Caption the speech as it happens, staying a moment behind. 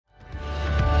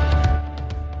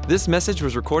This message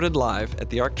was recorded live at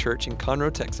the Ark Church in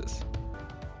Conroe, Texas.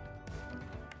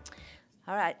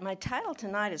 All right, my title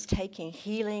tonight is Taking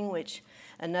Healing, which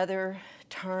another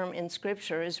term in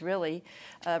Scripture is really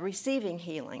receiving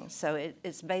healing. So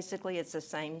it's basically the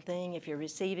same thing. If you're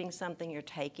receiving something, you're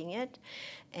taking it.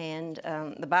 And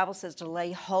the Bible says to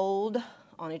lay hold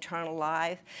on eternal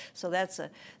life. So that's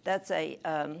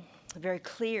a very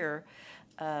clear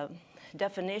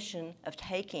definition of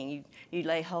taking. You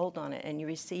lay hold on it and you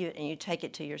receive it and you take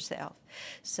it to yourself.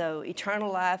 So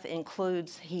eternal life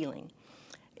includes healing.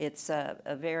 It's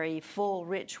a very full,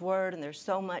 rich word, and there's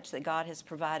so much that God has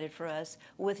provided for us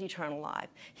with eternal life.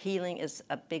 Healing is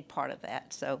a big part of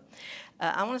that. So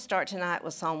I want to start tonight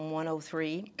with Psalm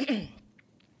 103,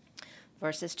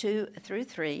 verses 2 through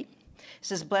 3. It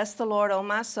says, "Bless the Lord, O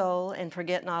my soul, and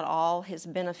forget not all his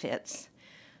benefits,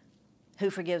 who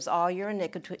forgives all your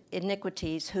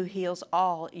iniquities, who heals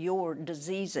all your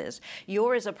diseases."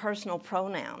 Your is a personal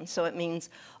pronoun, so it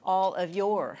means all of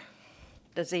your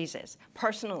diseases,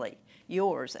 personally,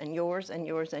 yours and yours and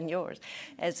yours and yours.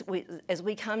 As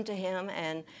we come to him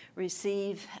and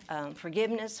receive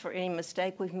forgiveness for any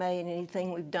mistake we've made,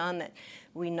 anything we've done that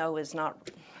we know is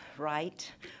not right,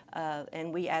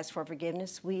 and we ask for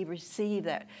forgiveness, we receive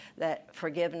that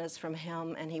forgiveness from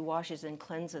him, and he washes and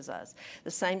cleanses us.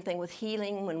 The same thing with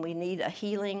healing. When we need a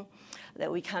healing, that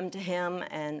we come to him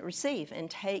and receive and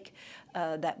take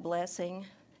that blessing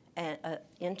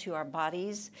into our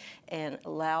bodies and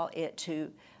allow it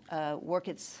to work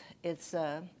its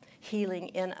healing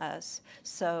in us.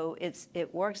 So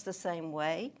it works the same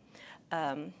way.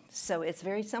 So it's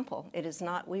very simple. It is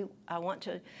not. I want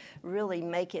to really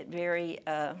make it very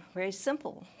very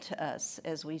simple to us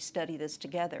as we study this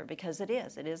together, because it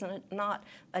is. It isn't not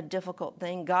a difficult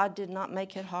thing. God did not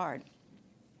make it hard.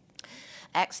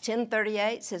 Acts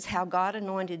 10:38 says, "How God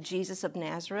anointed Jesus of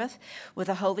Nazareth with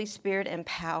the Holy Spirit and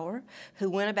power, who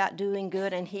went about doing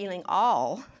good and healing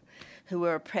all who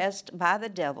were oppressed by the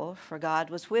devil, for God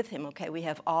was with him." Okay, we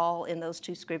have all in those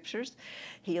two scriptures.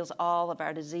 Heals all of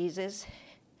our diseases.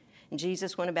 And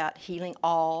Jesus went about healing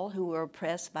all who were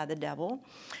oppressed by the devil.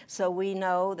 So we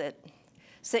know that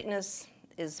sickness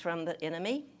is from the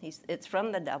enemy. It's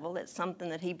from the devil. It's something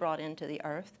that he brought into the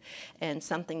earth, and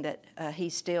something that he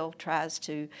still tries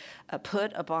to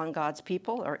put upon God's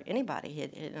people or anybody.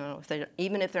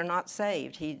 Even if they're not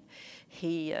saved,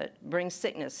 he brings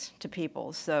sickness to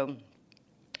people. So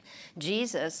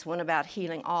Jesus went about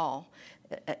healing all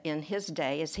in his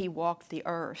day as he walked the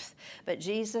earth. But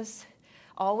Jesus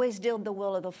always did the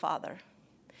will of the Father.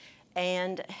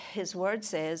 And his word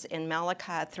says in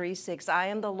Malachi 3:6, "I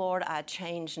am the Lord, I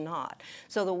change not."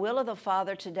 So the will of the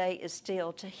Father today is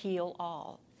still to heal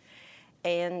all.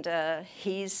 And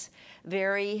he's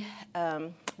very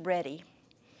ready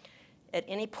at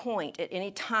any point, at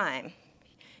any time.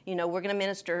 You know, we're going to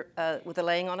minister with the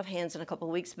laying on of hands in a couple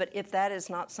of weeks, but if that is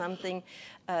not something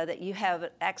that you have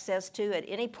access to at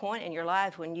any point in your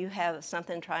life, when you have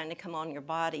something trying to come on your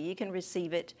body, you can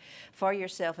receive it for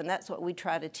yourself. And that's what we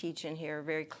try to teach in here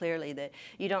very clearly, that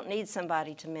you don't need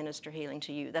somebody to minister healing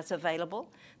to you. That's available.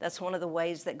 That's one of the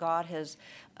ways that God has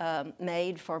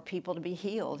made for people to be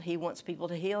healed. He wants people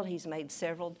to heal. He's made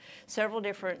several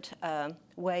different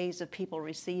ways of people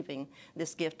receiving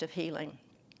this gift of healing.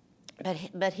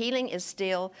 But healing is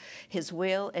still his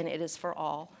will, and it is for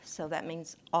all. So that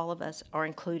means all of us are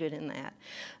included in that.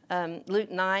 Luke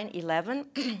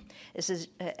 9:11, it says,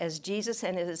 as Jesus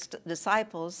and his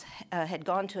disciples had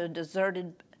gone to a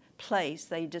deserted place,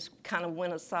 they just kind of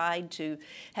went aside to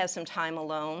have some time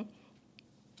alone.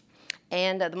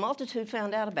 And the multitude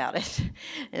found out about it.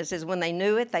 It says, when they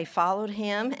knew it, they followed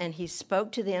him, and he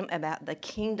spoke to them about the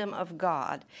kingdom of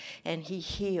God, and he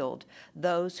healed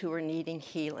those who were needing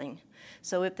healing.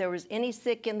 So if there was any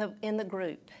sick in the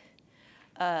group,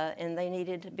 and they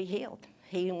needed to be healed,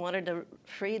 he wanted to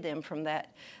free them from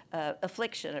that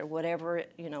affliction or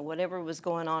whatever was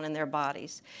going on in their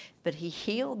bodies. But he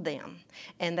healed them,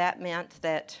 and that meant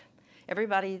that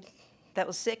everybody that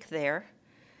was sick there,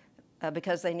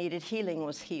 because they needed healing,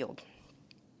 was healed.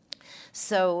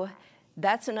 So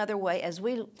that's another way. As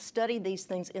we study these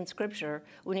things in Scripture,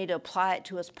 we need to apply it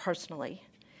to us personally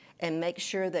and make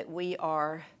sure that we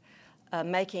are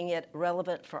making it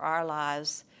relevant for our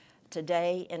lives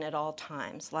today and at all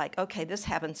times. Like, okay, this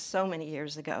happened so many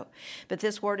years ago, but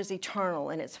this word is eternal,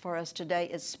 and it's for us today.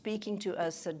 It's speaking to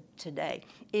us today.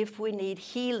 If we need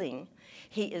healing,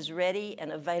 he is ready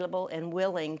and available and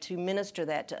willing to minister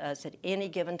that to us at any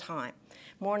given time,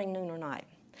 morning, noon, or night.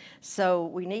 So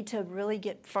we need to really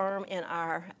get firm in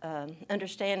our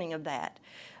understanding of that.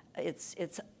 It's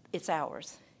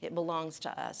ours. It belongs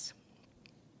to us.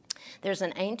 There's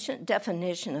an ancient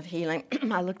definition of healing.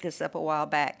 I looked this up a while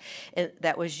back.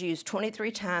 That was used 23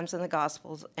 times in the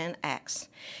Gospels and Acts.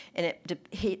 And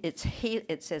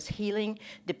it says healing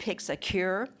depicts a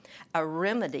cure, a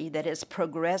remedy that is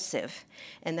progressive,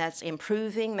 and that's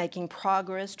improving, making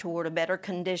progress toward a better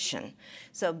condition.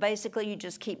 So basically, you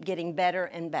just keep getting better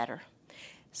and better.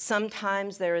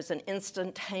 Sometimes there is an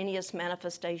instantaneous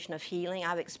manifestation of healing.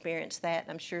 I've experienced that.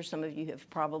 I'm sure some of you have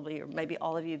probably, or maybe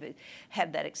all of you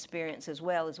have that experience as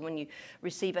well, is when you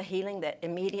receive a healing that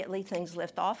immediately things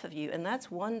lift off of you, and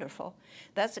that's wonderful.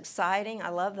 That's exciting. I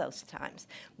love those times.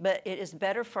 But it is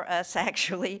better for us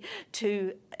actually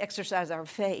to exercise our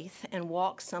faith and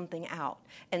walk something out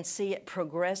and see it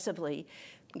progressively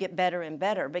get better and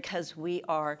better, because we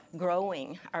are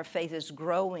growing. Our faith is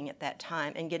growing at that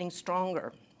time and getting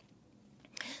stronger.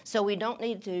 So we don't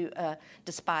need to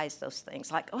despise those things.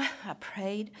 Like, oh, I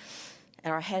prayed,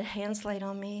 or I had hands laid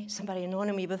on me, somebody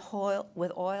anointed me with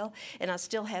oil, and I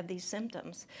still have these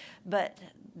symptoms. But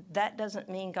that doesn't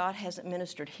mean God hasn't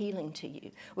ministered healing to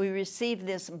you. We receive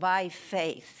this by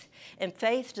faith, and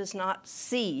faith does not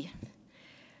see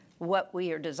what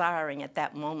we are desiring at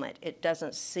that moment. It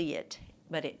doesn't see it,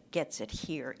 but it gets it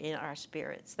here in our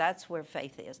spirits. That's where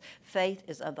faith is. Faith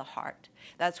is of the heart.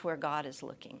 That's where God is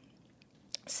looking.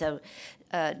 So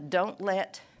don't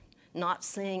let not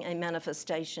seeing a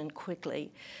manifestation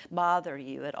quickly bother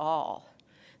you at all,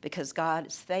 because God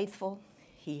is faithful.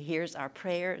 He hears our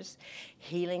prayers.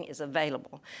 Healing is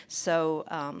available. So,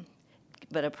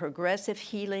 but a progressive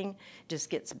healing just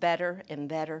gets better and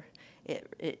better.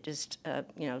 It just,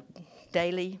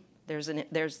 daily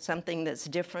there's something that's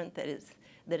different that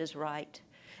is right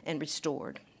and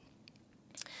restored.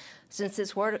 Since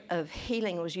this word of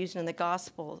healing was used in the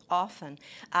gospel often,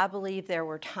 I believe there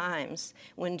were times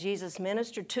when Jesus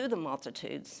ministered to the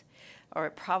multitudes, or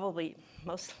probably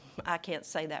I can't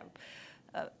say that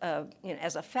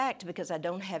as a fact because I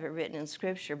don't have it written in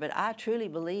Scripture, but I truly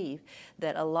believe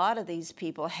that a lot of these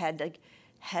people had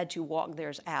to walk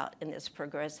theirs out in this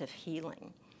progressive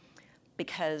healing,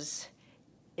 because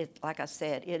like I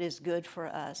said, it is good for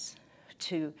us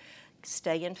to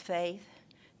stay in faith,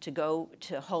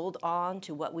 to hold on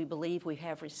to what we believe we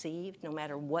have received, no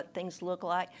matter what things look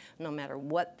like, no matter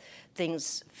what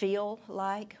things feel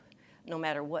like, no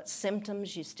matter what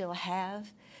symptoms you still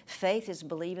have. Faith is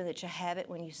believing that you have it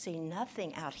when you see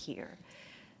nothing out here.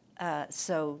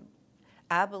 So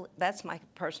that's my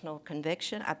personal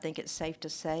conviction. I think it's safe to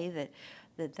say that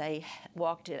they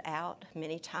walked it out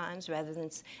many times rather than,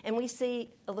 and we see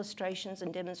illustrations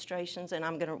and demonstrations, and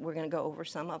we're gonna go over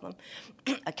some of them,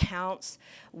 accounts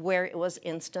where it was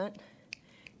instant,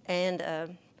 and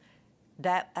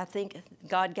that I think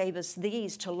God gave us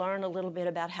these to learn a little bit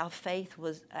about how faith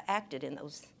was acted in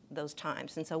those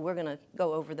times, and so we're gonna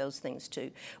go over those things too.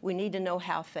 We need to know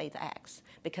how faith acts,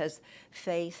 because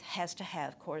faith has to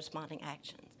have corresponding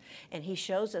actions, and He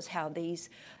shows us how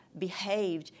these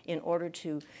behaved in order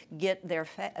to get their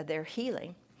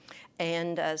healing.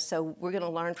 And so we're going to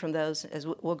learn from those, as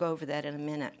we'll go over that in a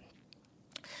minute.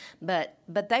 But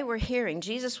they were hearing.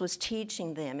 Jesus was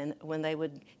teaching them when they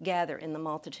would gather in the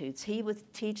multitudes. He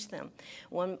would teach them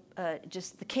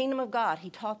just the kingdom of God. He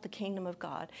taught the kingdom of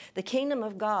God. The kingdom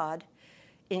of God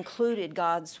included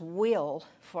God's will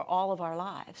for all of our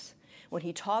lives. When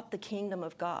He taught the kingdom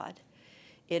of God,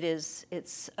 it's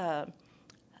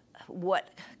what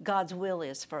God's will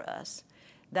is for us.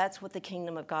 That's what the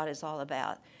kingdom of God is all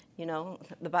about. You know,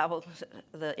 the Bible,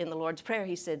 in the Lord's Prayer,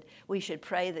 He said we should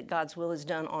pray that God's will is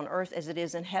done on earth as it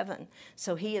is in heaven.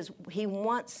 So He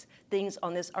wants things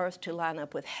on this earth to line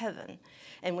up with heaven.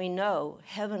 And we know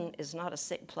heaven is not a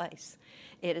sick place.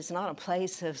 It is not a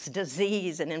place of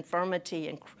disease and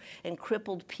infirmity and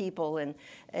crippled people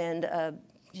and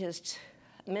just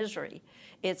misery.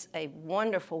 It's a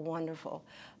wonderful, wonderful,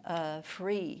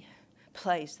 free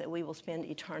place that we will spend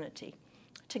eternity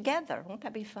together. Won't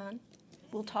that be fun?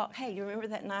 We'll talk. Hey, you remember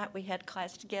that night we had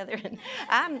class together?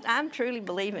 And I'm truly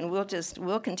believing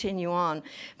we'll continue on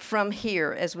from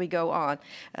here as we go on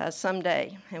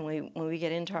someday, and when we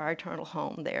get into our eternal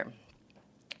home there.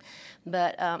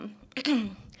 But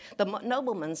the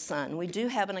nobleman's son, we do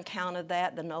have an account of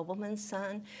that. The nobleman's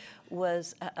son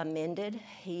was amended.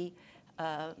 He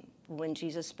when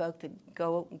Jesus spoke that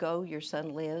go, your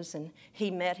son lives, and he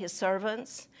met his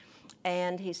servants,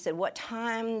 and he said, what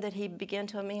time did he begin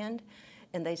to amend?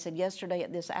 And they said, yesterday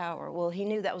at this hour. Well, he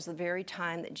knew that was the very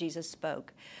time that Jesus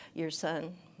spoke. Your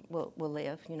son will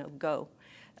live, go.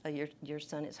 Your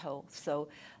son is whole. So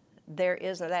there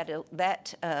is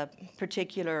that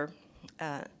particular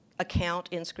account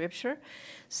in Scripture,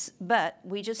 but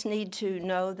we just need to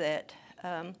know that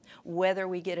whether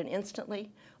we get it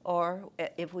instantly or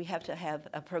if we have to have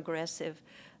a progressive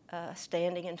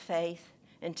standing in faith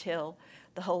until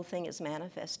the whole thing is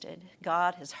manifested.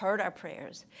 God has heard our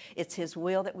prayers. It's His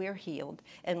will that we are healed.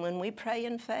 And when we pray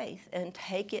in faith and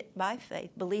take it by faith,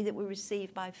 believe that we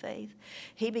receive by faith,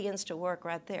 He begins to work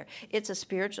right there. It's a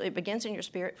spiritual, it begins in your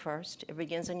spirit first. It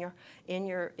begins in your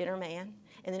inner man,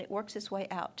 and then it works its way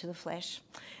out to the flesh.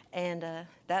 And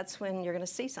that's when you're going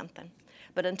to see something.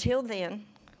 But until then,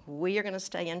 we are going to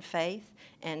stay in faith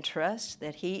and trust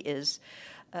that He is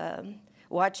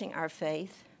watching our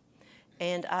faith.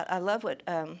 And I love what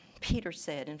Peter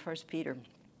said in 1 Peter,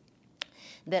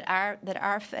 that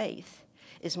our faith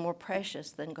is more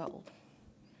precious than gold.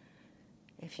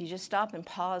 If you just stop and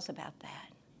pause about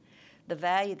that, the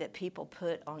value that people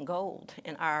put on gold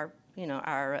in our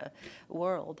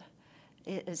world,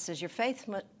 it says your faith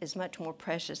is much more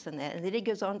precious than that. And then he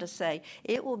goes on to say,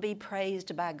 it will be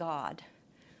praised by God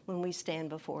when we stand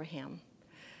before Him.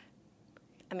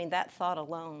 I mean, that thought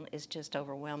alone is just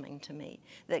overwhelming to me,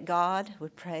 that God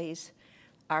would praise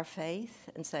our faith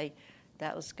and say,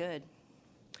 that was good.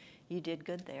 You did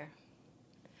good there.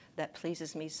 That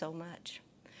pleases me so much.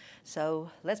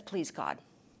 So let's please God.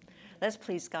 Let's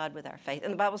please God with our faith.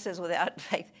 And the Bible says without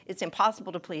faith, it's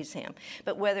impossible to please Him.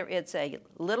 But whether it's a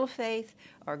little faith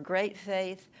or great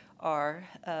faith or,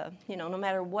 no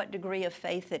matter what degree of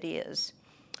faith it is,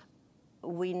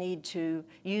 we need to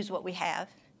use what we have.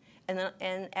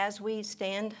 And as we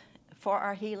stand for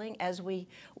our healing, as we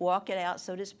walk it out,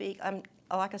 so to speak,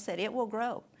 like I said, it will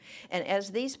grow. And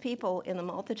as these people in the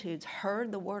multitudes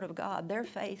heard the word of God, their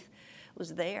faith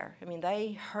was there. I mean,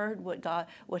 they heard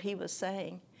what He was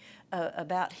saying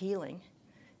about healing,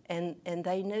 and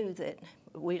they knew that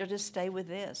we'll just stay with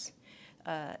this.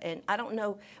 And I don't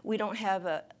know, we don't have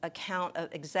a count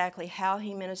of exactly how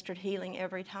He ministered healing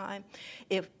every time.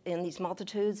 If in these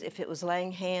multitudes, if it was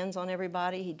laying hands on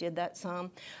everybody, He did that some.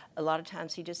 A lot of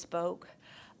times He just spoke.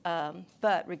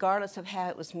 But regardless of how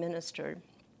it was ministered,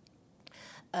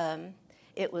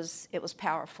 it was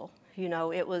powerful.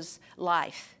 It was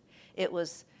life. It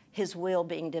was His will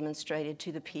being demonstrated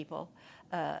to the people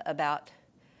about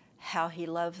how He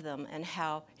loved them and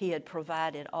how He had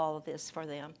provided all of this for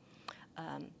them.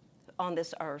 On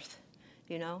this earth,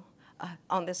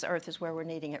 on this earth is where we're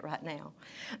needing it right now.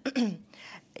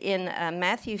 In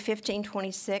Matthew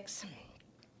 15:26, it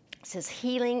says,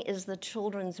 healing is the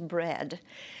children's bread.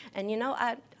 And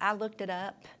I looked it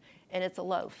up, and it's a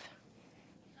loaf.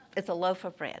 It's a loaf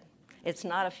of bread. It's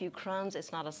not a few crumbs.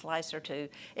 It's not a slice or two.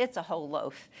 It's a whole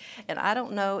loaf. And I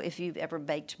don't know if you've ever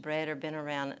baked bread or been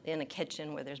around in a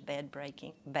kitchen where there's bad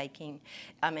baking.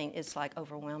 I mean, it's like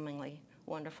overwhelmingly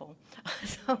wonderful.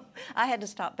 So I had to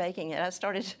stop baking it. I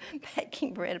started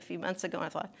baking bread a few months ago, and I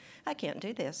thought, I can't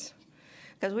do this.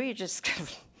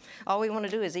 Because all we want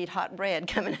to do is eat hot bread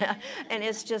coming out. And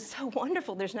it's just so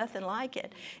wonderful. There's nothing like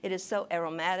it. It is so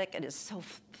aromatic. It is so,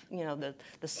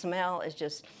 the smell is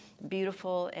just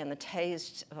beautiful, and the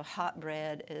taste of a hot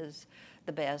bread is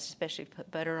the best, especially if you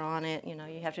put butter on it.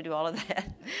 You have to do all of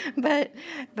that. But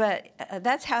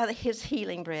that's how His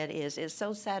healing bread is. It's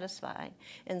so satisfying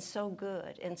and so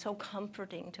good and so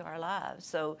comforting to our lives.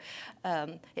 So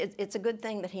it's a good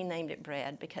thing that He named it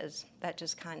bread, because that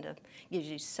just kind of gives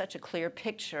you such a clear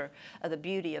picture of the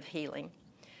beauty of healing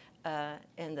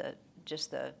and the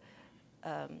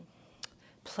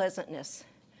pleasantness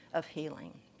of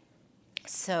healing.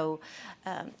 So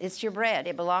it's your bread.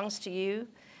 It belongs to you.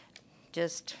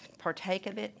 Just partake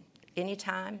of it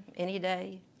anytime, any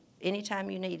day, anytime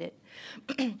you need it.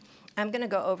 I'm going to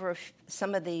go over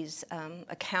some of these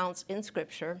accounts in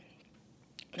Scripture.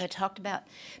 I talked about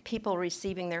people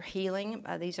receiving their healing.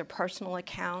 These are personal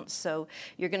accounts, so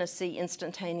you're going to see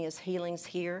instantaneous healings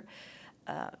here.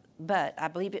 But I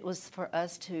believe it was for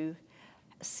us to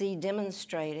see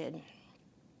demonstrated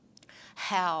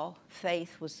how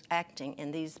faith was acting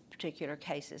in these particular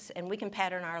cases. And we can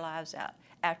pattern our lives out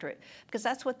after it, because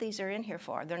that's what these are in here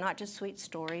for. They're not just sweet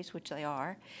stories, which they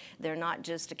are. They're not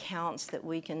just accounts that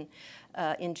we can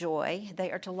enjoy.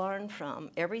 They are to learn from.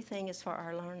 Everything is for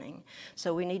our learning,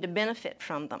 so we need to benefit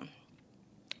from them.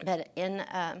 But in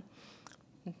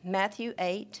Matthew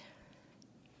 8,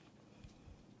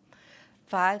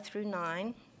 5 through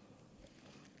 9,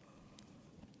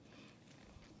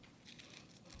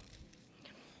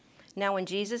 now when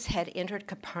Jesus had entered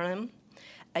Capernaum,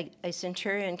 a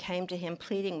centurion came to him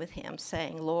pleading with him,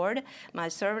 saying, Lord, my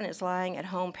servant is lying at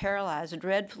home paralyzed,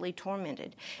 dreadfully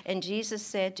tormented. And Jesus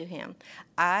said to him,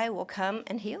 I will come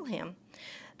and heal him.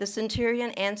 The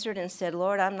centurion answered and said,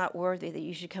 Lord, I'm not worthy that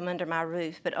you should come under my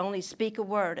roof, but only speak a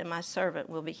word, and my servant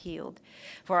will be healed.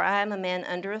 For I am a man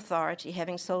under authority,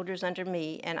 having soldiers under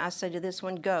me, and I say to this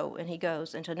one, go, and he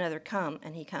goes, and to another, come,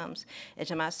 and he comes, and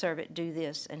to my servant, do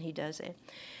this, and he does it.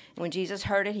 And when Jesus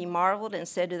heard it, he marveled and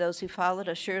said to those who followed,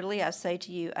 assuredly, I say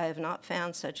to you, I have not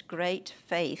found such great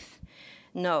faith,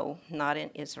 no, not in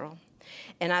Israel.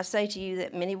 And I say to you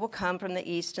that many will come from the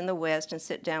east and the west and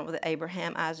sit down with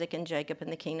Abraham, Isaac, and Jacob in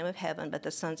the kingdom of heaven, but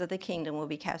the sons of the kingdom will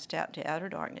be cast out to outer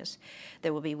darkness.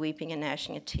 There will be weeping and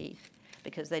gnashing of teeth,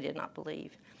 because they did not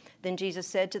believe. Then Jesus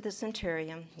said to the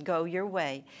centurion, go your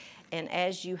way, and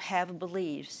as you have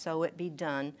believed, so it be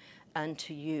done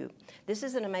unto you. This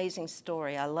is an amazing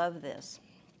story. I love this.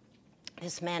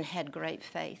 This man had great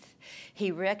faith.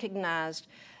 He recognized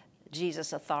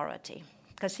Jesus' authority,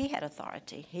 because he had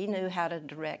authority. He knew how to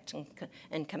direct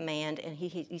and command, and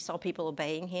he saw people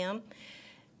obeying him,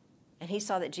 and he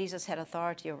saw that Jesus had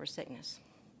authority over sickness.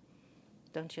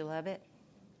 Don't you love it?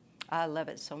 I love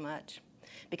it so much,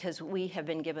 because we have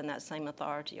been given that same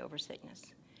authority over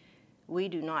sickness. We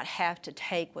do not have to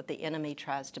take what the enemy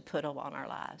tries to put on our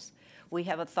lives. We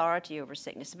have authority over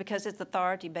sickness, because it's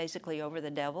authority basically over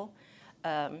the devil,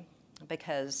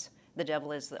 because the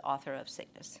devil is the author of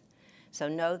sickness. So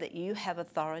know that you have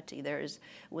authority.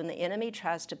 When the enemy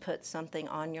tries to put something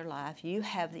on your life, you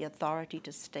have the authority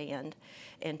to stand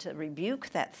and to rebuke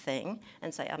that thing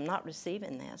and say, I'm not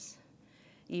receiving this.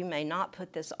 You may not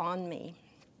put this on me.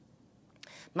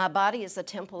 My body is the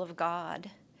temple of God,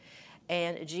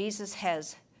 and Jesus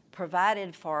has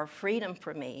provided for freedom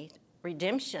for me,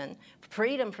 redemption,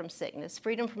 freedom from sickness,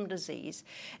 freedom from disease.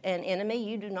 And enemy,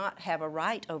 you do not have a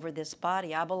right over this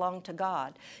body. I belong to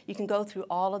God. You can go through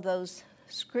all of those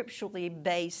scripturally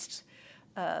based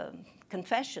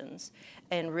confessions,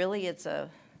 and really it's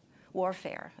a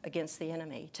warfare against the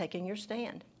enemy, taking your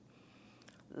stand.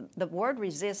 The word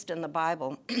resist in the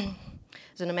Bible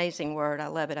is an amazing word. I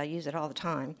love it. I use it all the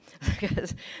time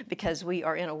because we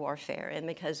are in a warfare, and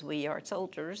because we are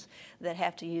soldiers that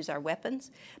have to use our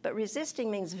weapons. But resisting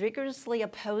means vigorously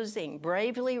opposing,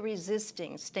 bravely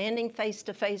resisting, standing face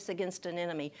to face against an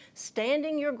enemy,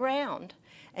 standing your ground.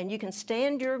 And you can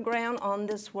stand your ground on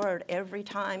this word every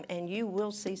time, and you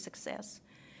will see success.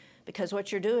 Because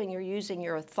what you're doing, you're using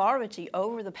your authority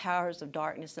over the powers of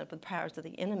darkness and the powers of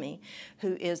the enemy,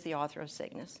 who is the author of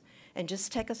sickness. And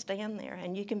just take a stand there,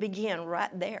 and you can begin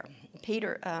right there.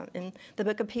 Peter, in the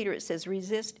book of Peter, it says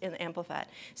resist in the Amplified.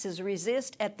 It says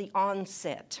resist at the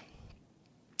onset.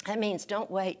 That means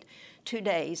don't wait 2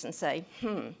 days and say,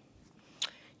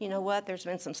 you know what, there's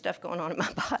been some stuff going on in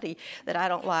my body that I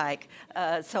don't like,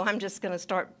 so I'm just going to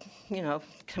start,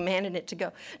 commanding it to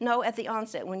go. No, at the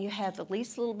onset, when you have the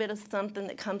least little bit of something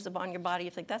that comes upon your body,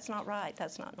 you think, that's not right,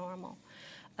 that's not normal,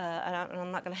 and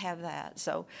I'm not going to have that.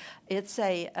 So it's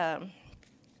a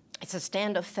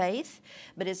stand of faith,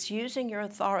 but it's using your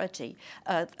authority.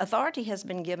 Authority has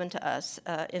been given to us.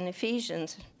 In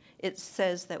Ephesians, it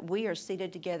says that we are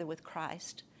seated together with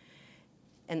Christ,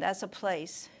 and that's a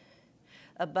place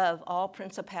above all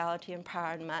principality and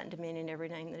power and might and dominion, every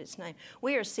name that it's named.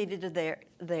 We are seated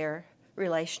there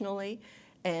relationally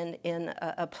and in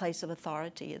a place of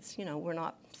authority. It's, we're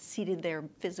not seated there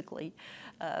physically,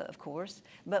 of course,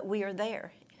 but we are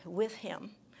there with him.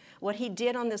 What he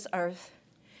did on this earth,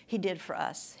 he did for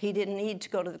us. He didn't need to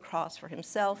go to the cross for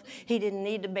himself. He didn't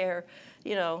need to bear,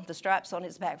 the stripes on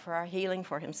his back for our healing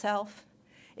for himself.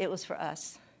 It was for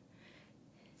us.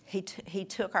 He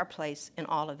took our place in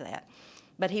all of that.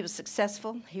 But he was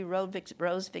successful. He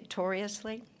rose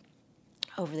victoriously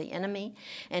over the enemy,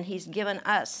 and he's given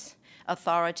us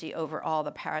authority over all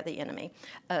the power of the enemy.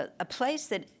 A place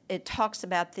that it talks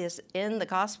about this in the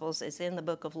Gospels is in the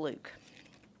book of Luke.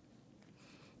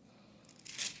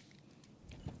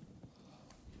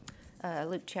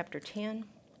 Luke chapter 10.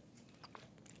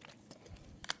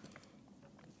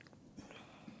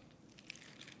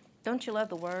 Don't you love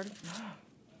the Word?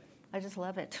 I just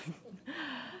love it.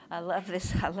 I love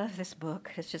this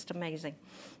book. It's just amazing.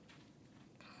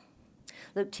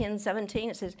 Luke 10:17,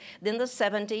 it says, then the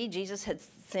 70, Jesus had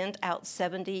sent out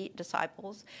 70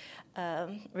 disciples.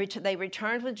 They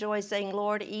returned with joy, saying,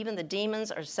 Lord, even the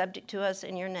demons are subject to us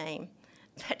in your name.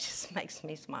 That just makes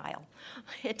me smile.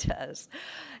 It does.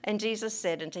 And Jesus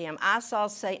said unto him, I saw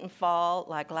Satan fall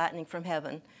like lightning from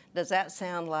heaven. Does that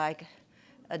sound like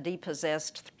a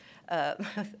depossessed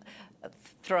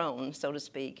throne, so to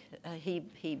speak?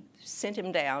 He sent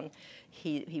him down.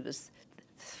 He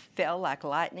fell like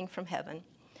lightning from heaven.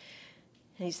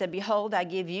 And he said, behold, I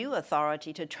give you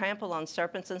authority to trample on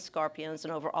serpents and scorpions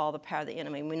and over all the power of the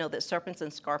enemy. And we know that serpents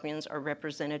and scorpions are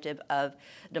representative of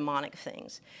demonic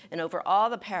things. And over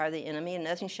all the power of the enemy, and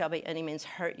nothing shall by any means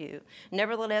hurt you.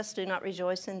 Nevertheless, do not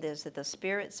rejoice in this, that the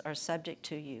spirits are subject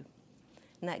to you.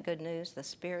 Isn't that good news? The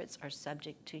spirits are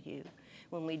subject to you.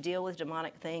 When we deal with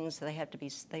demonic things,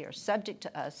 they are subject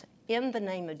to us in the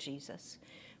name of Jesus.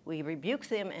 We rebuke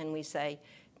them and we say,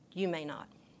 you may not.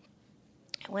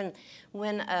 When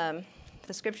the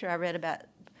scripture I read about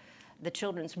the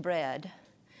children's bread,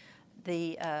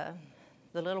 the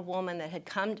little woman that had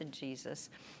come to Jesus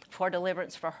for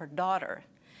deliverance for her daughter,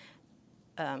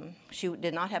 she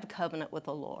did not have a covenant with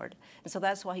the Lord, and so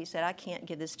that's why he said, "I can't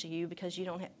give this to you because you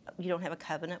don't have a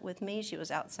covenant with me." She was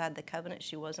outside the covenant;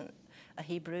 she wasn't a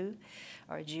Hebrew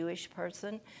or a Jewish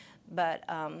person, but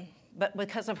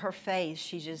because of her faith,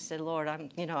 she just said, "Lord, I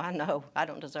know I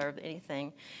don't deserve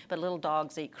anything, but little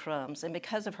dogs eat crumbs." And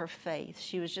because of her faith,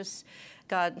 she was just,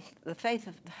 God, the faith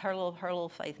of her little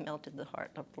faith melted the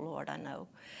heart of the Lord, I know.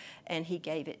 And he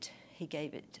gave it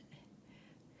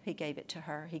to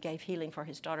her. He gave healing for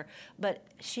his daughter. But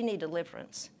she needed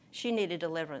deliverance.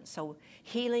 So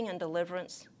healing and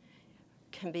deliverance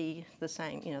can be the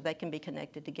same. They can be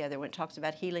connected together. When it talks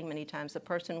about healing, many times the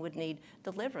person would need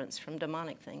deliverance from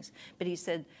demonic things. But he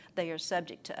said they are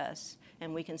subject to us,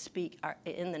 and we can speak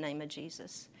in the name of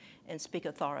Jesus and speak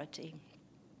authority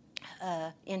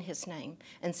in his name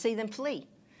and see them flee.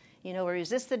 We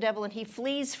resist the devil and he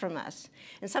flees from us.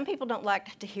 And some people don't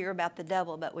like to hear about the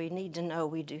devil, but we need to know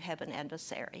we do have an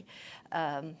adversary.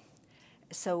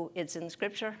 So it's in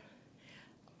Scripture.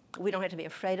 We don't have to be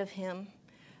afraid of him.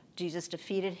 Jesus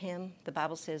defeated him. The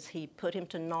Bible says he put him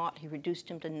to naught. He reduced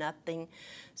him to nothing.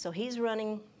 So he's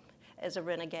running as a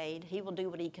renegade. He will do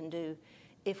what he can do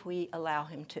if we allow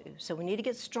him to. So we need to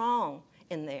get strong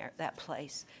in that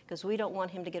place, because we don't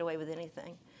want him to get away with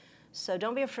anything. So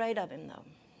don't be afraid of him, though.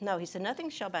 No, he said, nothing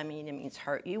shall by any means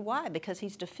hurt you. Why? Because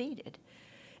he's defeated.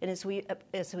 And as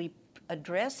we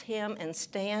address him and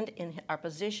stand in our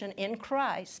position in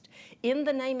Christ, in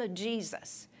the name of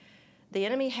Jesus, the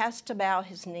enemy has to bow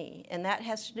his knee, and that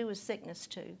has to do with sickness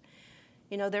too.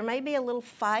 There may be a little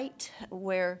fight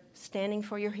where standing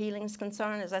for your healing is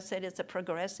concerned. As I said, it's a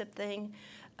progressive thing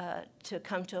to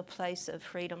come to a place of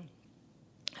freedom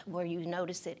where you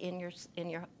notice it in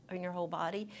your whole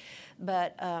body,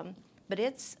 but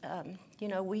it's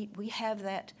we have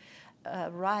that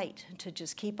right to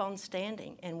just keep on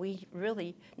standing, and we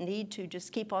really need to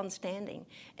just keep on standing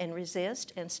and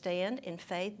resist and stand in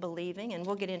faith, believing, and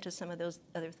we'll get into some of those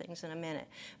other things in a minute.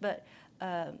 But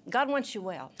God wants you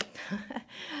well.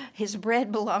 His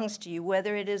bread belongs to you,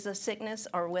 whether it is a sickness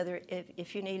or whether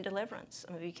if you need deliverance,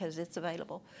 because it's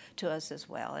available to us as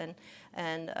well.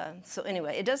 And so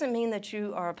anyway, it doesn't mean that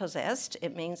you are possessed.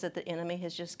 It means that the enemy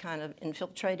has just kind of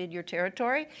infiltrated your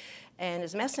territory and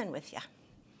is messing with you.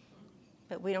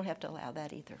 But we don't have to allow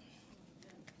that either.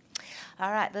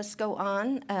 All right, let's go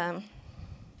on.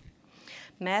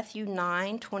 Matthew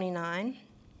 9:29.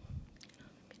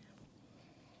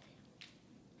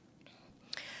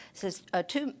 It says,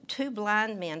 two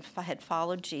blind men had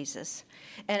followed Jesus.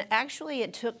 And actually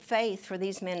it took faith for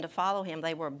these men to follow him.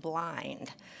 They were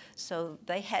blind. So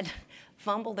they had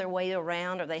fumbled their way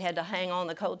around, or they had to hang on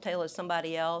the coattail of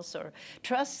somebody else or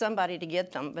trust somebody to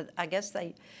get them. But I guess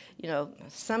they,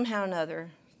 somehow or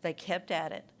another, they kept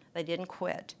at it. They didn't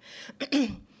quit.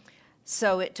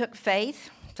 So it took faith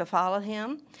to follow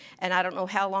him. And I don't know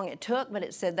how long it took, but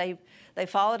it said they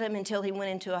followed him until he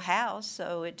went into a house.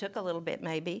 So it took a little bit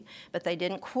maybe, but they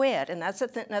didn't quit. And that's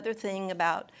another thing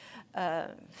about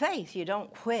faith. You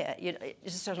don't quit.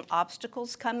 Just some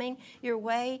obstacles coming your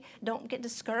way. Don't get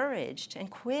discouraged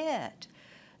and quit.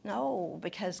 No,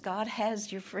 because God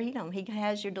has your freedom. He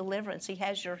has your deliverance. He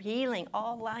has your healing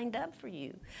all lined up for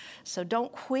you. So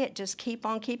don't quit. Just keep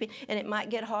on keeping. And it might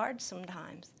get hard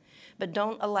sometimes. But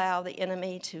don't allow the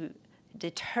enemy to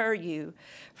deter you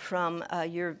from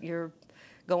your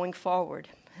going forward.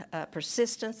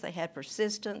 Persistence. They had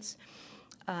persistence.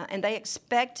 And they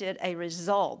expected a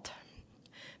result.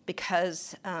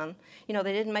 Because, they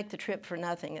didn't make the trip for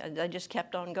nothing. They just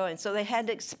kept on going. So they had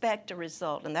to expect a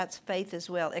result, and that's faith as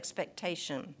well,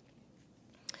 expectation.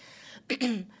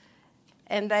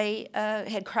 And they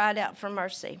had cried out for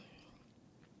mercy.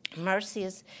 Mercy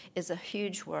is a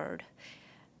huge word.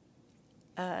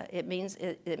 It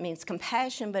means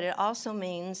compassion, but it also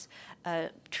means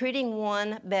treating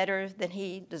one better than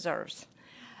he deserves.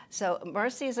 So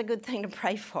mercy is a good thing to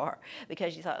pray for,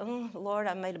 because you thought, oh, Lord,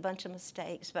 I made a bunch of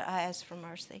mistakes, but I asked for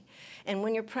mercy. And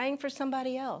when you're praying for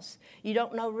somebody else, you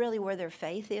don't know really where their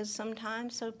faith is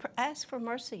sometimes, so ask for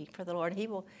mercy for the Lord.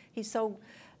 He's so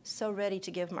ready to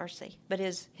give mercy, but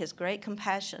his great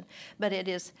compassion. But it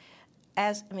is,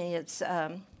 it's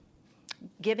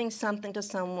giving something to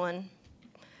someone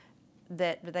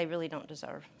that they really don't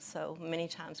deserve. So many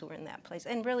times we're in that place.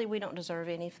 And really, we don't deserve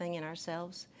anything in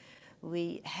ourselves.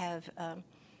 We have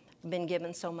been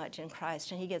given so much in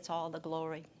Christ, and he gets all the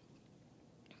glory.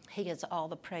 He gets all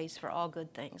the praise for all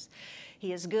good things.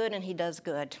 He is good, and he does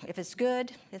good. If it's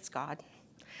good, it's God.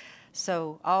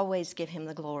 So always give him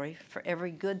the glory for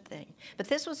every good thing. But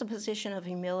this was a position of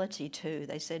humility too.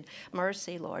 They said,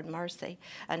 mercy, Lord, mercy.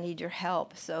 I need your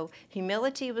help. So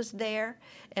humility was there,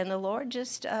 and the Lord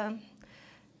just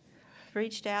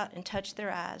reached out and touched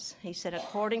their eyes. He said,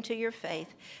 according to your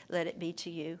faith, let it be to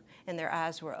you. And their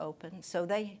eyes were open. So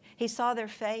he saw their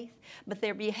faith, but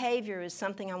their behavior is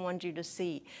something I wanted you to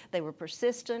see. They were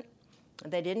persistent.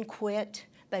 They didn't quit.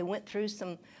 They went through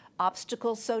some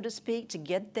obstacles, so to speak, to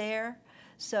get there.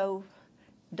 So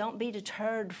don't be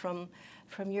deterred from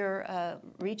your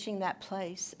reaching that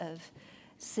place of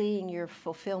seeing your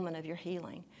fulfillment of your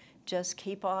healing. Just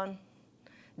keep on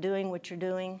doing what you're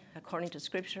doing according to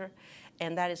Scripture,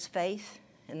 and that is faith,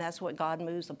 and that's what God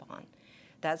moves upon.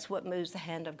 That's what moves the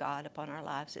hand of God upon our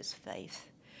lives, is faith.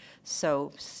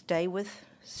 So stay with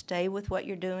what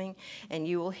you're doing, and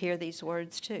you will hear these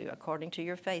words too. According to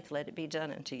your faith, let it be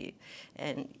done unto you.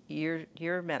 And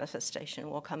your manifestation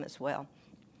will come as well.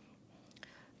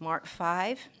 Mark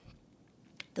 5,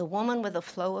 the woman with a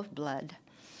flow of blood.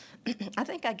 I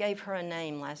think I gave her a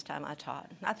name last time I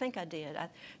taught. I think I did. I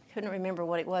couldn't remember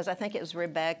what it was. I think it was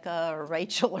Rebecca or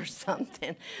Rachel or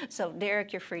something. So,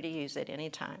 Derek, you're free to use it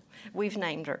anytime. We've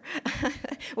named her.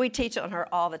 We teach on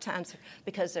her all the time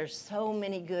because there's so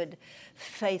many good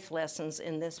faith lessons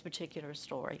in this particular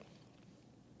story.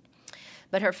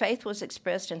 But her faith was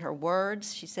expressed in her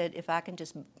words. She said, if I can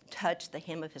just touch the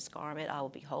hem of his garment, I will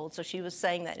be whole. So she was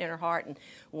saying that in her heart, and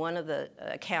one of the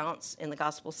accounts in the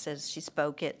gospel says she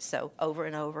spoke it so over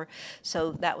and over.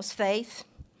 So that was faith.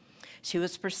 She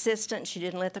was persistent. She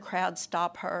didn't let the crowd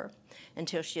stop her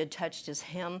until she had touched his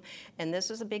hem. And this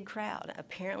was a big crowd.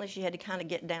 Apparently she had to kind of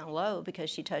get down low because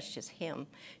she touched his hem.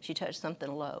 She touched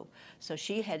something low. So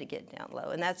she had to get down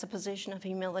low. And that's a position of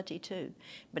humility too.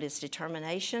 But it's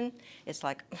determination. It's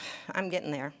like, I'm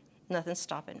getting there. Nothing's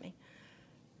stopping me.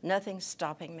 Nothing's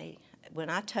stopping me. When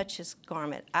I touch his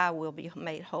garment, I will be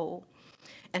made whole.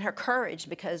 And her courage,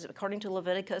 because according to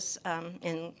Leviticus,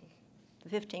 in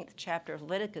the 15th chapter of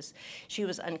Leviticus, she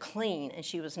was unclean, and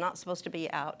she was not supposed to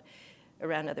be out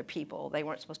around other people. They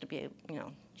weren't supposed to be,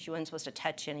 she wasn't supposed to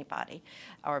touch anybody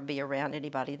or be around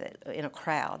anybody that in a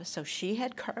crowd. So she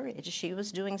had courage. She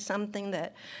was doing something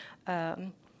that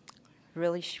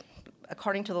really,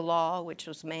 according to the law, which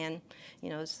was man,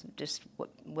 it's just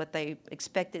what they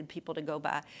expected people to go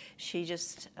by. She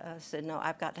just said, no,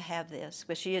 I've got to have this.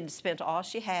 But she had spent all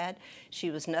she had.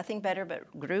 She was nothing better,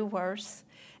 but grew worse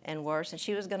and worse. And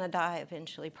she was going to die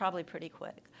eventually, probably pretty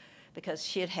quick, because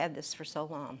she had had this for so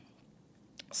long.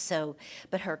 So,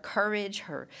 but her courage,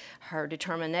 her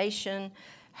determination,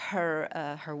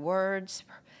 her words,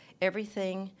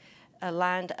 everything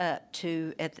lined up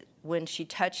to when she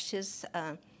touched his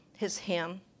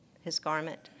hem, his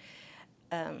garment.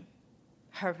 The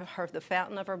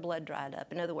fountain of her blood dried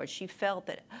up. In other words, she felt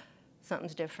that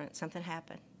something's different, something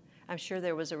happened. I'm sure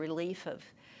there was a relief of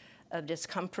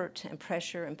discomfort and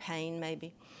pressure and pain,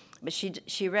 maybe. But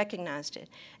she recognized it.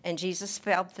 And Jesus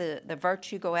felt the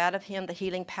virtue go out of him, the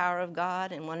healing power of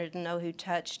God, and wanted to know who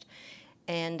touched.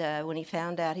 And when he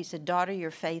found out, he said, daughter,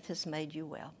 your faith has made you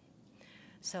well.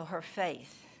 So her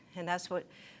faith, and that's what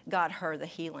got her the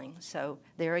healing. So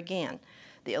there again,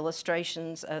 the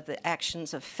illustrations of the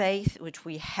actions of faith, which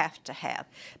we have to have,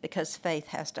 because faith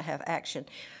has to have action,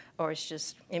 or it's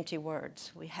just empty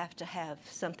words. We have to have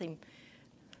something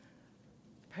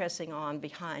pressing on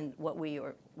behind what we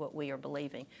are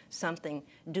believing, something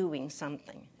doing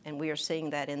something, and we are seeing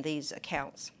that in these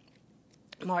accounts.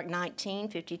 Mark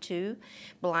 19:52,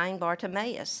 blind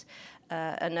Bartimaeus,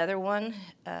 another one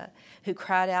who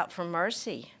cried out for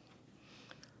mercy,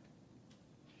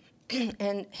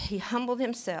 and he humbled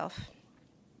himself,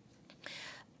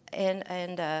 and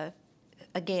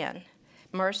again,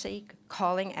 mercy,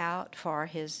 calling out for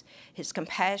his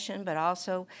compassion, but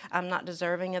also, I'm not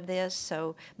deserving of this,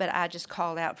 but I just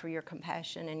called out for your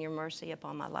compassion and your mercy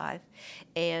upon my life.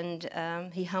 And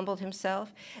he humbled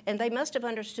himself. And they must have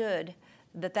understood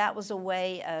that was a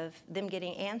way of them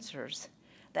getting answers,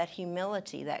 that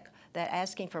humility, that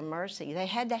asking for mercy. They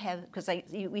had to have, because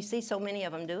we see so many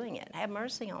of them doing it. Have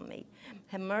mercy on me.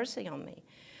 Have mercy on me.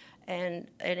 And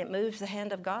it moves the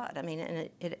hand of God. I mean, and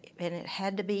it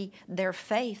had to be their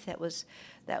faith that was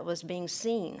being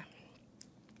seen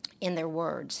in their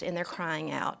words, in their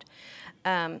crying out.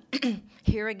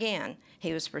 Here again,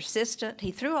 he was persistent.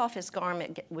 He threw off his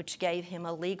garment, which gave him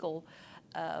a legal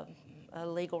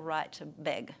right to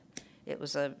beg. It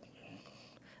was a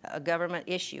government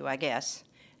issue, I guess.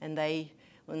 And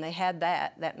when they had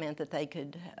that meant that they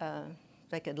could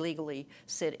legally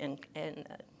sit and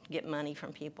get money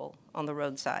from people on the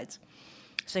roadsides.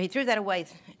 So he threw that away,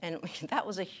 and that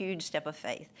was a huge step of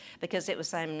faith, because it was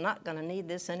saying, I'm not going to need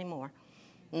this anymore.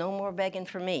 No more begging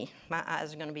for me. My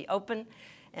eyes are going to be open,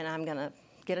 and I'm going to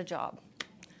get a job.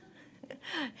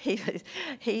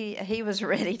 He was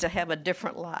ready to have a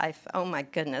different life. Oh, my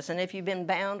goodness. And if you've been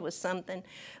bound with something,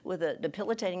 with a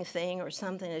debilitating thing or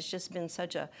something that's just been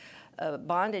such a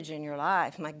bondage in your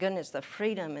life, my goodness, the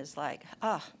freedom is like,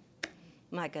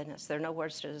 my goodness, there are no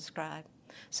words to describe.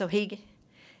 So he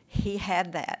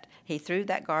had that. He threw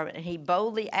that garment, and he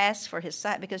boldly asked for his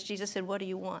sight, because Jesus said, what do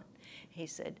you want? He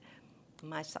said,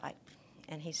 my sight.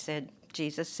 And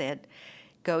Jesus said,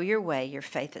 go your way, your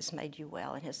faith has made you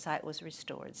well, and his sight was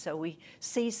restored. So we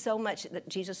see so much that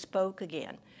Jesus spoke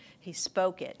again. He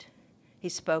spoke it. He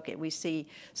spoke it. We see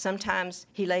sometimes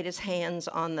he laid his hands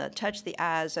on touched the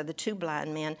eyes of the two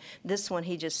blind men. This one,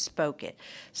 he just spoke it.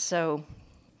 So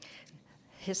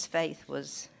his faith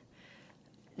was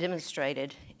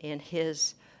demonstrated in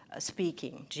his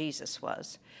speaking. Jesus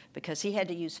was, because he had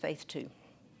to use faith too.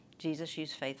 Jesus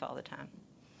used faith all the time,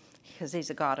 because he's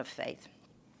a God of faith.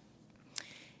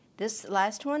 This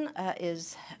last one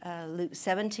is Luke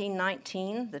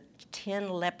 17:19, the 10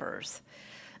 lepers.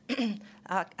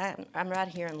 I'm right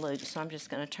here in Luke, so I'm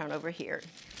just going to turn over here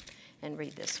and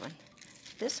read this one.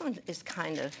 This one is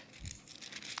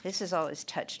this has always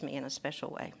touched me in a special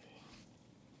way.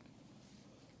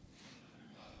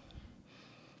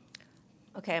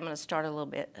 Okay, I'm going to start a little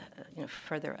bit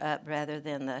further up rather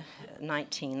than the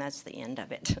 19. That's the end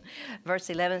of it. Verse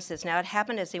 11 says, now it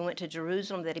happened as he went to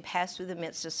Jerusalem that he passed through the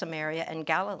midst of Samaria and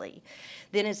Galilee.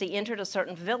 Then as he entered a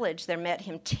certain village, there met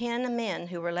him 10 men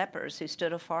who were lepers, who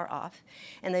stood afar off.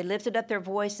 And they lifted up their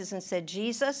voices and said,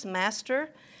 Jesus,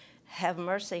 Master, have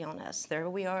mercy on us. There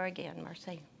we are again,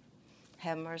 mercy.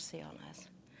 Have mercy on us.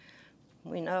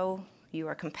 We know you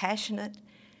are compassionate,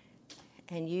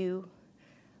 and you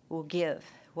will give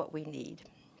what we need.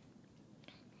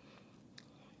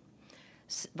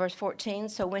 Verse 14,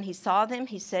 so when he saw them,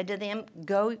 he said to them,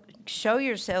 go show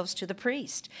yourselves to the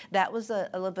priest. That was a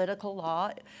Levitical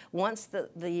law. Once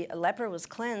the leper was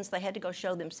cleansed, they had to go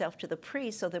show themselves to the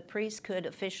priest, so the priest could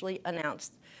officially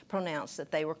pronounce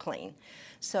that they were clean.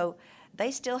 So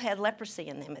they still had leprosy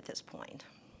in them at this point.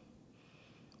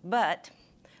 But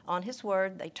on his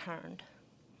word, they turned,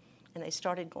 and they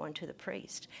started going to the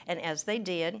priest. And as they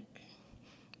did,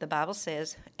 the Bible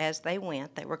says, as they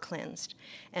went, they were cleansed.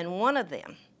 And one of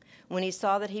them, when he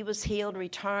saw that he was healed,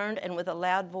 returned and with a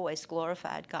loud voice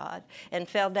glorified God, and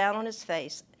fell down on his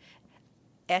face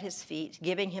at his feet,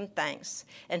 giving him thanks.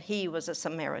 And he was a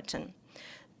Samaritan.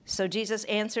 So Jesus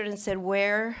answered and said,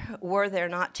 where were there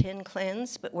not 10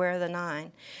 cleansed, but where are the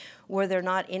 9? Were there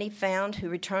not any found who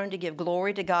returned to give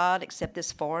glory to God except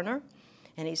this foreigner?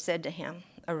 And he said to him,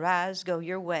 arise, go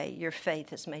your way, your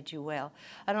faith has made you well.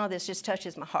 I don't know, this just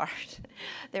touches my heart.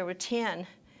 There were 10.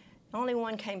 Only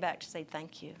one came back to say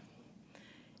thank you.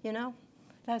 You know,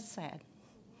 that's sad.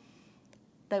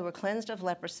 They were cleansed of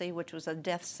leprosy, which was a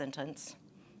death sentence,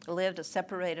 lived a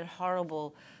separated,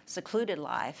 horrible, secluded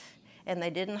life, and they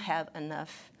didn't have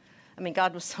enough. I mean,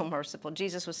 God was so merciful.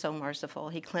 Jesus was so merciful.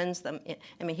 He cleansed them.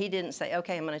 I mean, he didn't say,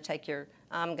 okay, I'm just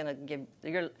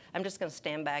going to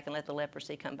stand back and let the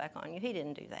leprosy come back on you. He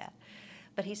didn't do that.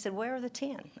 But he said, where are the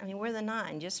 10? I mean, where are the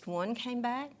 9? Just one came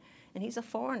back, and he's a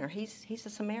foreigner. He's a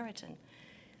Samaritan.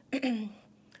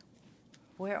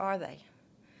 Where are they?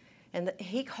 And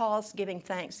he calls giving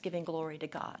thanks, giving glory to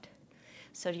God.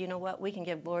 So you know what? We can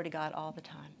give glory to God all the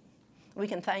time. We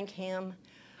can thank him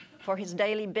for his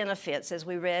daily benefits, as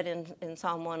we read in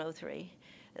Psalm 103.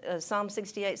 Psalm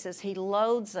 68 says he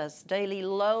daily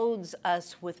loads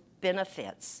us with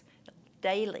benefits,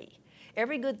 daily.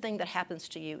 Every good thing that happens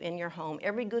to you in your home,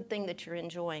 every good thing that you're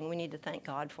enjoying, we need to thank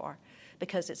God for,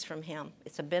 because it's from him.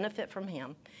 It's a benefit from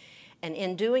him. And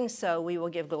in doing so, we will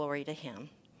give glory to him.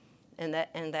 And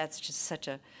that's just such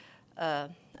an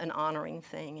honoring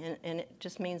thing, and it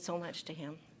just means so much to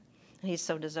him. And he's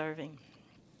so deserving.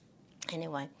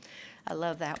 Anyway, I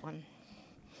love that one.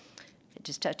 It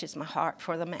just touches my heart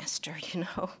for the master,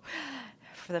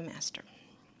 for the master.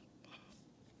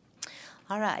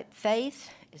 All right, faith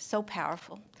is so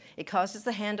powerful. It causes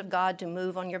the hand of God to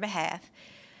move on your behalf.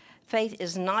 Faith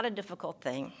is not a difficult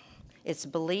thing. It's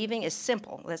believing. It's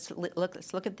simple. Let's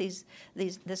look at these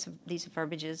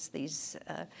verbiages, these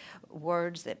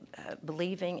words. That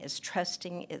believing is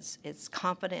trusting. It's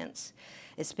confidence.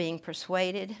 It's being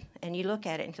persuaded. And you look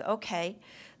at it and say, okay,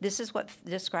 this is what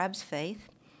describes faith.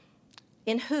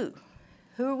 In who?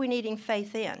 Who are we needing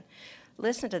faith in?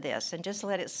 Listen to this and just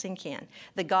let it sink in.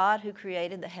 The God who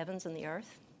created the heavens and the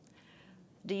earth.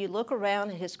 Do you look around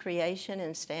at his creation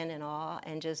and stand in awe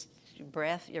and just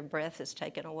your breath is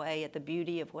taken away at the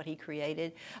beauty of what he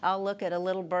created? I'll look at a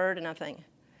little bird and I think,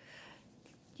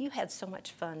 you had so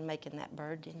much fun making that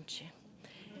bird, didn't you?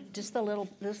 Just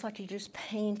looks like you just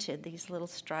painted these little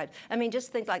stripes. I mean,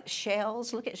 just think like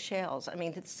shells. Look at shells. I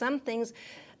mean, some things,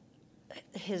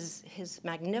 his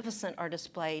magnificent are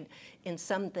displayed in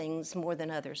some things more than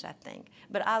others, I think.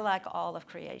 But I like all of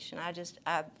creation.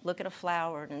 I look at a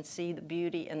flower and see the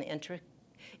beauty and the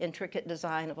intricate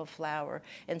design of a flower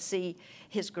and see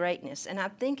his greatness. And I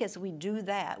think as we do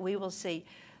that, we will see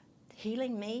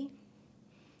healing me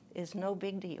is no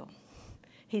big deal.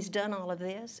 He's done all of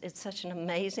this. It's such an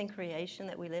amazing creation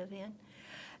that we live in.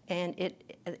 And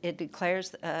it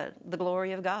declares the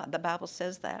glory of God. The Bible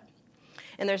says that.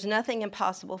 And there's nothing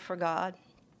impossible for God.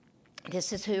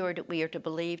 This is who we are to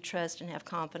believe, trust, and have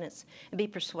confidence and be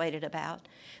persuaded about.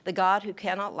 The God who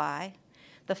cannot lie.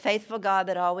 The faithful God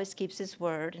that always keeps his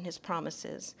word and his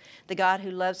promises. The God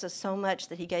who loves us so much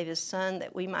that he gave his son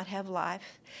that we might have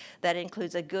life. That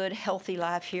includes a good, healthy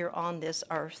life here on this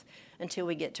earth until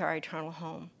we get to our eternal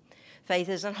home. Faith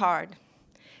isn't hard,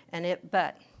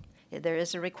 but there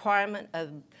is a requirement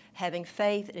of having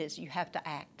faith. It is you have to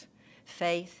act.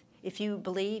 Faith, if you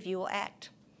believe, you will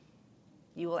act.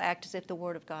 You will act as if the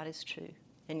word of God is true.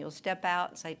 And you'll step out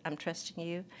and say, I'm trusting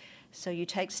you. So you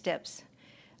take steps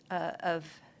of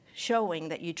showing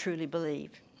that you truly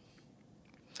believe.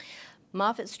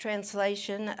 Moffat's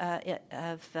translation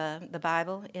of the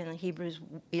Bible in Hebrews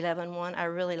 11:1, I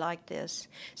really like this.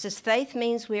 It says, faith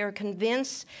means we are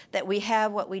convinced that we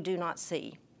have what we do not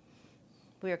see.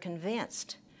 We are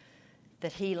convinced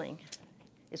that healing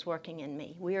is working in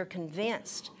me. We are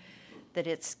convinced that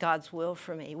it's God's will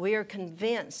for me. We are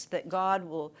convinced that God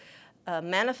will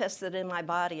manifest it in my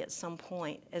body at some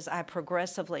point as I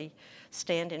progressively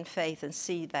stand in faith and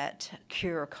see that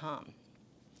cure come.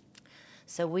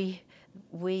 So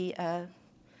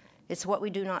it's what we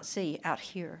do not see out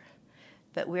here,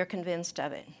 but we're convinced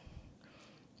of it.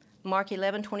 Mark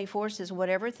 11:24 says,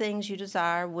 whatever things you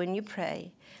desire when you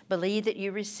pray, believe that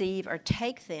you receive or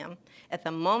take them at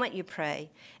the moment you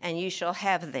pray, and you shall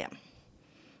have them.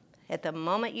 At the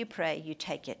moment you pray, you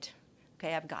take it.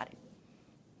 Okay, I've got it.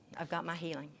 I've got my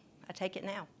healing. I take it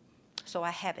now. So I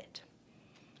have it.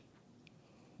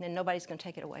 And nobody's going to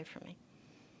take it away from me.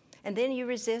 And then you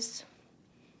resist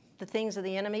the things of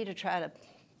the enemy that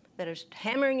are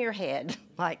hammering your head,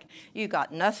 like you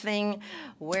got nothing,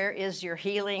 where is your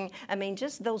healing? I mean,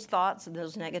 just those thoughts,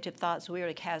 those negative thoughts, we are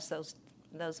to cast those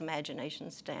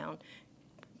imaginations down.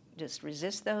 Just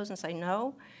resist those and say,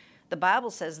 no, the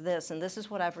Bible says this, and this is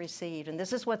what I've received, and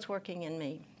this is what's working in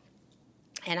me.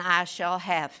 And I shall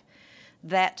have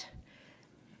that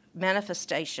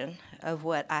manifestation of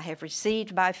what I have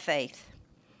received by faith.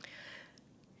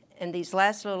 And these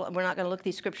last we're not going to look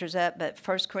these scriptures up, but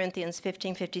 1 Corinthians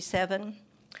 15:57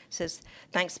 says,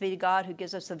 thanks be to God who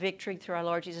gives us the victory through our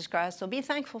Lord Jesus Christ. So be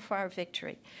thankful for our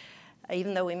victory.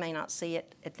 Even though we may not see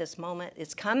it at this moment,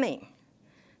 it's coming.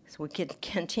 So we can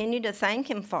continue to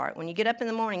thank him for it. When you get up in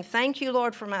the morning, thank you,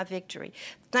 Lord, for my victory.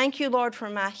 Thank you, Lord, for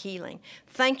my healing.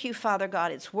 Thank you, Father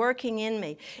God. It's working in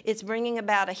me. It's bringing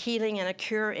about a healing and a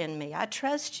cure in me. I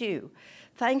trust you.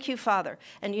 Thank you, Father.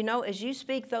 And you know, as you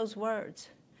speak those words,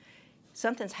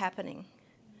 something's happening.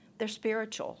 They're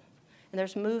spiritual. And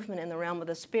there's movement in the realm of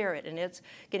the Spirit, and it's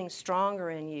getting stronger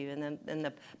in you, and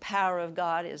the power of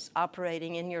God is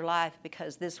operating in your life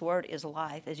because this word is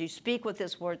life. As you speak what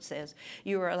this word says,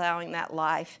 you are allowing that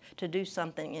life to do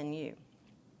something in you.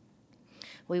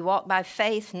 We walk by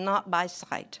faith, not by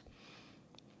sight.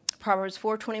 Proverbs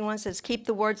 4:21 says, keep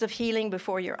the words of healing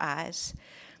before your eyes.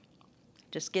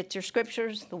 Just get your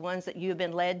scriptures, the ones that you've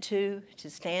been led to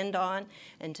stand on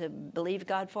and to believe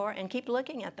God for, and keep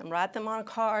looking at them. Write them on a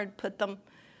card, put them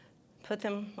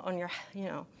on your,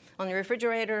 on your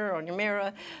refrigerator or on your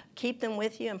mirror. Keep them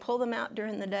with you and pull them out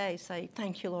during the day. Say,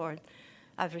 thank you, Lord.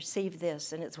 I've received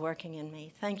this and it's working in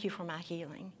me. Thank you for my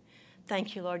healing.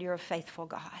 Thank you, Lord. You're a faithful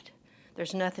God.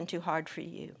 There's nothing too hard for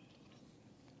you.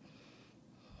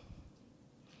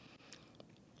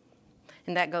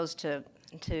 And that goes to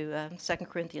 2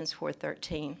 Corinthians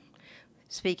 4:13.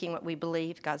 speaking what we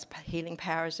believe. God's healing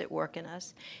power is at work in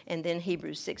us. And then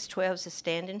Hebrews 6:12 says,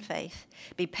 stand in faith.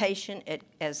 Be patient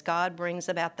as God brings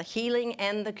about the healing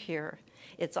and the cure.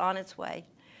 It's on its way.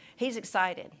 He's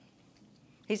excited.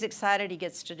 He's excited he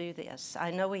gets to do this.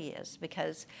 I know he is,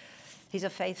 because he's a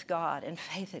faith God, and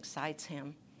faith excites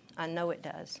him. I know it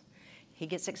does. He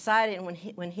gets excited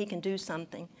when he can do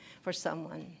something for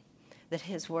someone that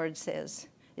his word says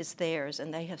is theirs,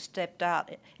 and they have stepped out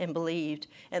and believed,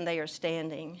 and they are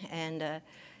standing, and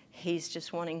he's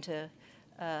just wanting to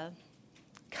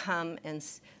come and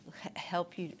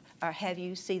help you, or have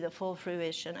you see the full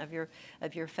fruition of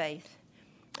your faith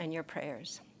and your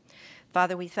prayers.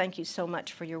 Father, we thank you so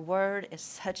much for your word. It's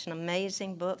such an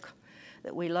amazing book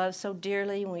that we love so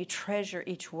dearly, and we treasure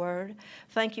each word.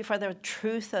 Thank you for the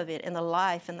truth of it and the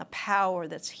life and the power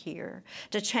that's here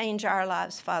to change our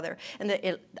lives, Father,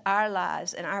 and our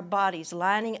lives and our bodies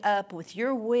lining up with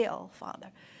your will,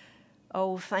 Father.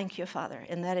 Oh, thank you, Father.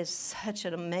 And that is such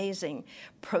an amazing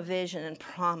provision and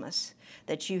promise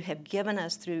that you have given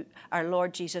us through our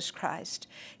Lord Jesus Christ.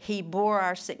 He bore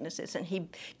our sicknesses, and he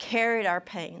carried our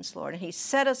pains, Lord, and he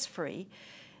set us free.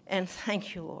 And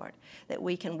thank you, Lord, that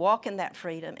we can walk in that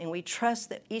freedom, and we trust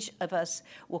that each of us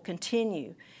will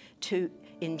continue to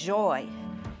enjoy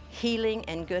healing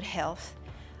and good health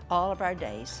all of our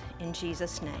days. In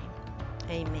Jesus' name,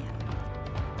 amen.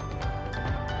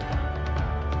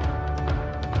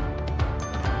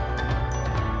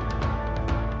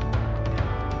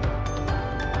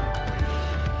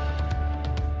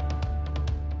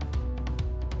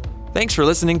 Thanks for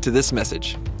listening to this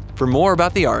message. For more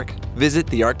about the Ark, visit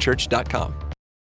thearkchurch.com.